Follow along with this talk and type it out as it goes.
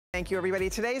Thank you, everybody.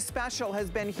 Today's special has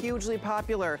been hugely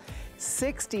popular.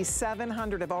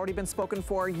 6,700 have already been spoken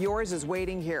for. Yours is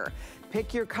waiting here.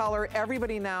 Pick your color.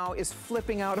 Everybody now is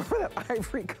flipping out over that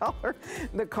ivory color.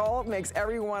 Nicole makes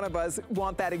every one of us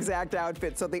want that exact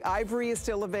outfit. So the ivory is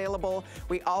still available.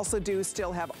 We also do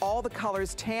still have all the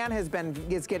colors. Tan is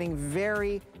getting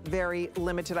very, very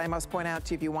limited, I must point out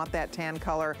to you. If you want that tan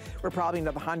color, we're probably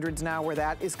into the hundreds now where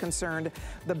that is concerned.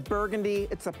 The burgundy,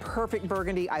 it's a perfect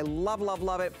burgundy. I love, love,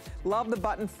 love it. Love the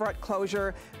button front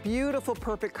closure. Beautiful,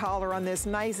 perfect collar on this.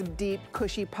 Nice, deep,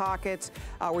 cushy pockets.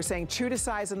 We're saying true to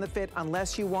size in the fit.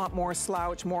 Unless you want more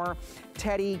slouch, more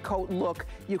teddy coat look,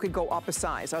 you could go up a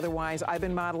size. Otherwise, I've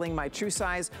been modeling my true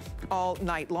size all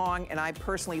night long, and I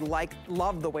personally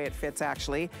love the way it fits,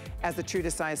 actually, as the true to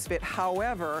size fit.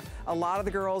 However, a lot of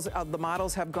the girls, the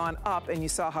models have gone up, and you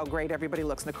saw how great everybody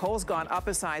looks. Nicole's gone up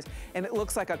a size, and it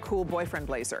looks like a cool boyfriend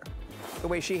blazer. The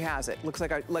way she has it. Looks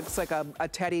like a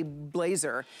teddy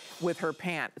blazer with her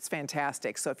pant. It's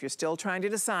fantastic. So if you're still trying to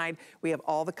decide, we have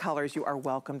all the colors. You are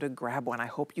welcome to grab one. I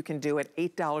hope you can do it.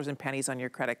 $8 and pennies on your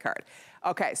credit card.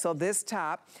 Okay, so this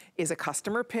top is a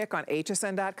customer pick on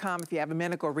hsn.com. If you have a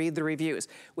minute, go read the reviews.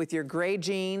 With your gray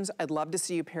jeans, I'd love to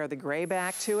see you pair the gray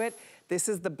back to it. This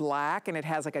is the black, and it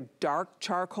has like a dark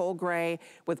charcoal gray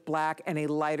with black and a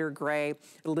lighter gray,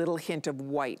 a little hint of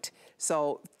white.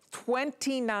 So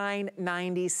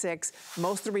 $29.96.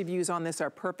 Most of the reviews on this are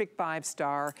perfect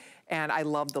 5-star, and I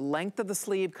love the length of the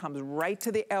sleeve, comes right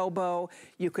to the elbow.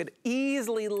 You could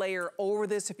easily layer over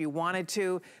this if you wanted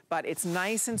to, but it's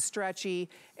nice and stretchy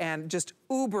and just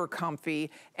uber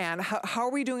comfy. And how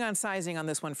are we doing on sizing on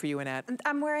this one for you, Annette?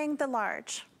 I'm wearing the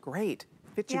large. Great.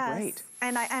 Fits you great.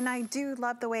 And I do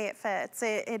love the way it fits.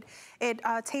 It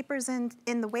tapers in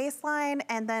the waistline,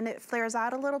 and then it flares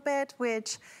out a little bit,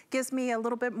 which gives me a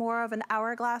little bit more of an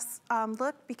hourglass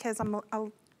look because I'm a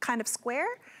kind of square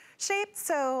shaped.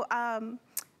 So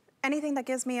anything that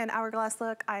gives me an hourglass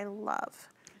look, I love.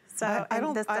 So I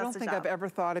don't think I've ever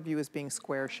thought of you as being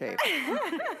square shaped.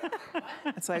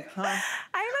 It's like, huh?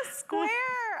 I'm a square.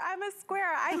 I'm a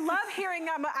square. I love hearing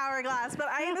I'm an hourglass, but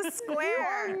I am a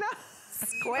square. You are not.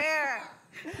 Square.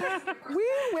 We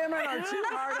women are too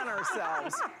hard on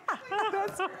ourselves.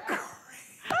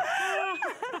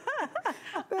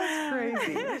 That's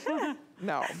crazy.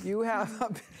 No, you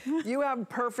have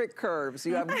perfect curves.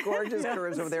 You have gorgeous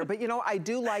curves over there. But you know, I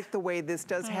do like the way this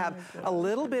does have a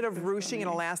little bit of ruching and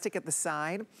elastic at the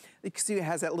side. See, it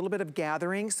has that little bit of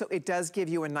gathering, so it does give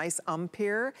you a nice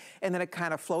here, and then it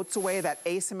kind of floats away. That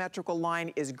asymmetrical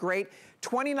line is great.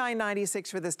 $29.96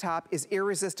 for this top is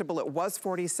irresistible. It was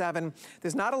 $47.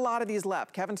 There's not a lot of these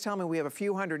left. Kevin's telling me we have a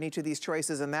few hundred in each of these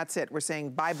choices, and that's it. We're saying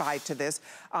bye-bye to this.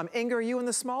 Inga, are you in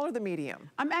the small or the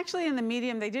medium? I'm actually in the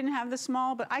medium. They didn't have the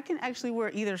small, but I can actually wear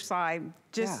either side,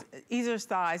 just either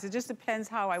size. It just depends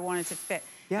how I want it to fit.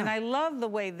 Yeah. And I love the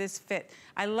way this fit.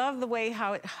 I love the way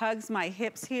how it hugs my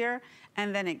hips here,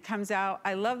 and then it comes out.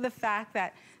 I love the fact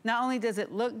that not only does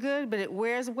it look good, but it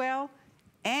wears well,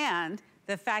 and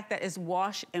the fact that it's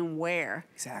wash and wear.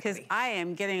 Exactly. Because I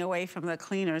am getting away from the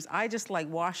cleaners. I just like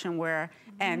wash and wear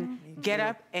and get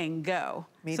up and go.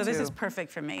 Me so too. this is perfect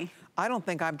for me. I don't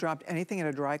think I've dropped anything in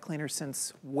a dry cleaner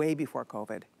since way before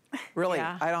COVID. Really,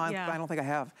 Yeah. I don't think I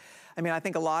have. I mean, I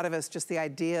think a lot of us, just the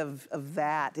idea of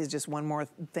that is just one more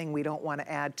thing we don't want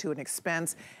to add to an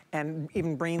expense, and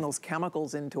even bringing those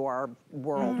chemicals into our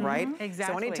world, right?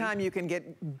 Exactly. So anytime you can get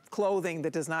clothing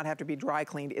that does not have to be dry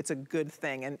cleaned, it's a good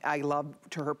thing. And I love,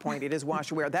 to her point, it is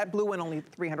wash and wear. That blue one, only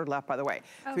 300 left, by the way.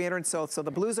 300 so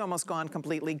the blue's almost gone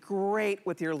completely. Great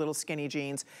with your little skinny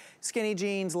jeans. Skinny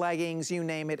jeans, leggings, you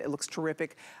name it, it looks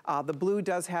terrific. The blue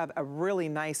does have a really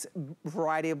nice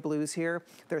variety of blues here.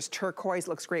 There's turquoise,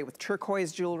 looks great with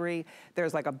turquoise jewelry.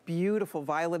 There's like a beautiful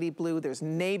violety blue. There's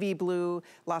navy blue,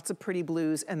 lots of pretty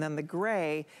blues. And then the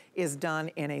gray is done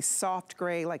in a soft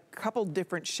gray, like a couple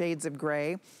different shades of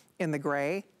gray in the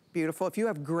gray. Beautiful. If you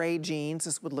have gray jeans,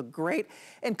 this would look great.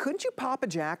 And couldn't you pop a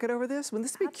jacket over this?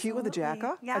 Wouldn't this be cute with a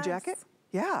jacket? Yes. A jacket?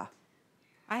 Yeah.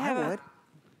 I would.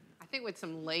 I think with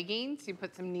some leggings, you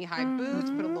put some knee-high boots,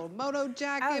 put a little moto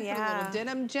jacket, put a little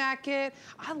denim jacket.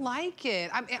 I like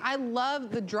it. I love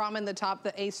the drama in the top,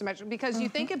 the asymmetric, because you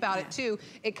think about it too,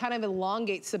 it kind of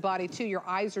elongates the body too. Your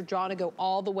eyes are drawn to go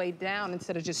all the way down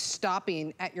instead of just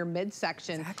stopping at your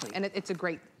midsection. Exactly. And it's a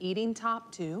great eating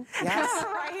top too. Yes.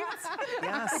 Right?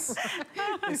 Yes.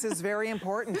 This is very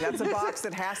important. That's a box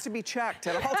that has to be checked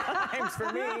at all times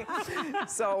for me.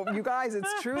 So you guys,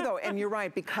 it's true though, and you're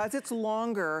right, because it's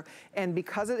longer, And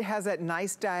because it has that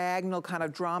nice diagonal kind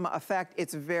of drama effect,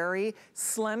 it's very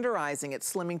slenderizing.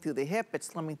 It's slimming through the hip, it's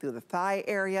slimming through the thigh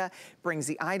area, brings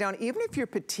the eye down. Even if you're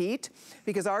petite,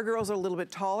 because our girls are a little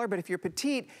bit taller, but if you're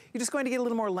petite, you're just going to get a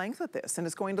little more length with this, and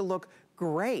it's going to look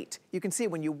great. You can see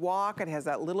when you walk, it has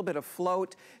that little bit of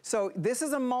float. So this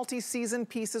is a multi-season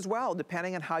piece as well,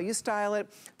 depending on how you style it.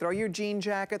 Throw your jean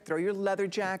jacket, throw your leather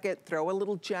jacket, throw a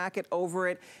little jacket over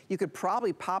it. You could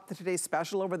probably pop the Today's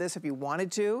Special over this if you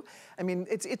wanted to. I mean,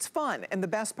 it's fun. And the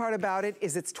best part about it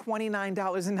is it's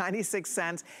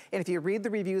 $29.96. And if you read the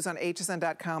reviews on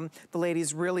hsn.com, the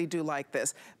ladies really do like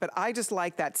this. But I just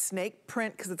like that snake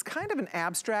print because it's kind of an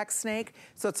abstract snake.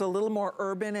 So it's a little more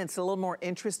urban and it's a little more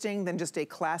interesting than just a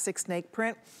classic snake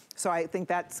print. So I think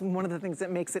that's one of the things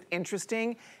that makes it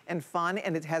interesting and fun,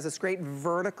 and it has this great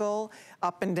vertical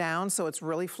up and down, so it's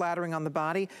really flattering on the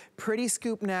body. Pretty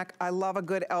scoop neck. I love a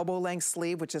good elbow length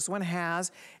sleeve, which this one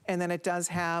has, and then it does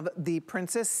have the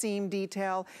princess seam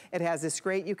detail. It has this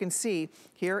great, you can see,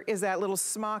 here is that little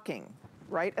smocking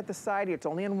right at the side here. It's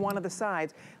only on one of the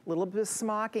sides, a little bit of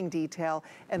smocking detail,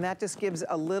 and that just gives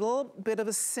a little bit of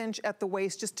a cinch at the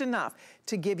waist, just enough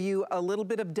to give you a little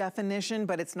bit of definition,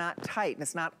 but it's not tight, and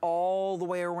it's not all the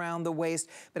way around the waist,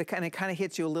 but it kind of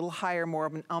hits you a little higher, more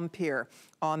of an here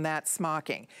on that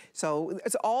smocking. So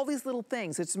it's all these little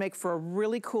things. It's make for a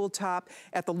really cool top.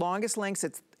 At the longest lengths,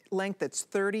 it's that's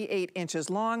 38 inches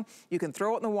long. You can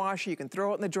throw it in the washer, you can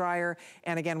throw it in the dryer,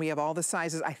 and again, we have all the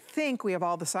sizes. I think we have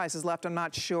all the sizes left, I'm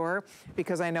not sure,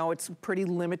 because I know it's pretty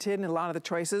limited in a lot of the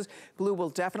choices. Blue will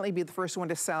definitely be the first one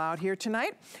to sell out here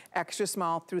tonight. Extra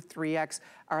small through 3X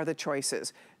are the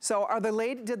choices. So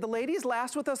did the ladies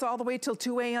last with us all the way till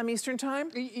 2 a.m. Eastern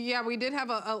time? Yeah, we did have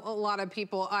a lot of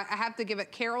people. I have to give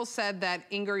it, Carol said that,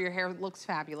 Inger, your hair looks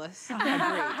fabulous.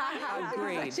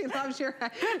 Agreed. She loves your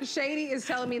hair. Shady is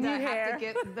telling me that I have to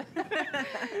get the,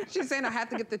 she's saying I have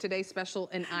to get the Today Special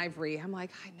in ivory. I'm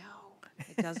like, I know.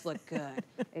 It does look good.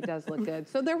 It does look good.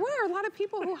 So there were a lot of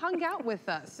people who hung out with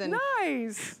us. And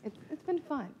nice. It's been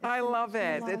fun. I love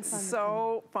it. It's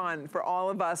so fun for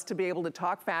all of us to be able to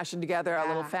talk fashion together, a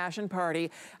little fashion party.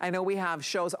 I know we have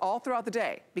shows all throughout the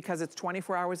day because it's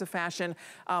 24 hours of fashion.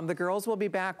 The girls will be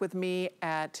back with me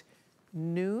at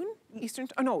noon Eastern,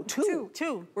 oh no,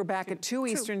 2. We're back at 2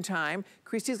 Eastern time.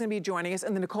 Christy's gonna be joining us,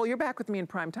 and then Nicole, you're back with me in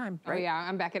prime time, right? Oh yeah,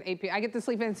 I'm back at 8 p.m. I get to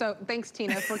sleep in, so thanks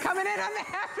Tina for coming in on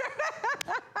that.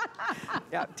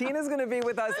 Yeah, Tina's gonna be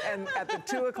with us and at the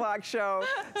 2 o'clock show.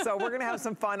 So we're gonna have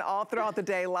some fun all throughout the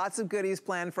day. Lots of goodies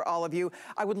planned for all of you.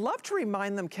 I would love to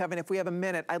remind them, Kevin, if we have a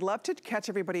minute, I'd love to catch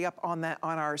everybody up on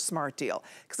our smart deal.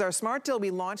 Because our smart deal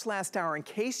we launched last hour, in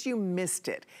case you missed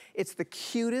it. It's the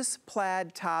cutest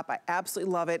plaid top. I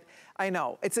absolutely love it. I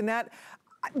know, it's in that,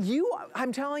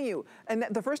 I'm telling you, and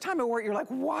the first time I wore it, you're like,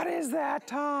 what is that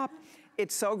top?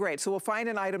 It's so great. So we'll find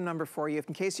an item number for you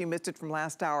in case you missed it from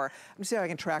last hour. Let me see how I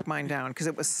can track mine down because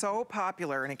it was so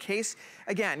popular. And in case,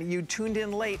 again, you tuned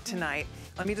in late tonight,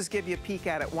 let me just give you a peek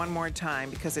at it one more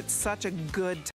time because it's such a good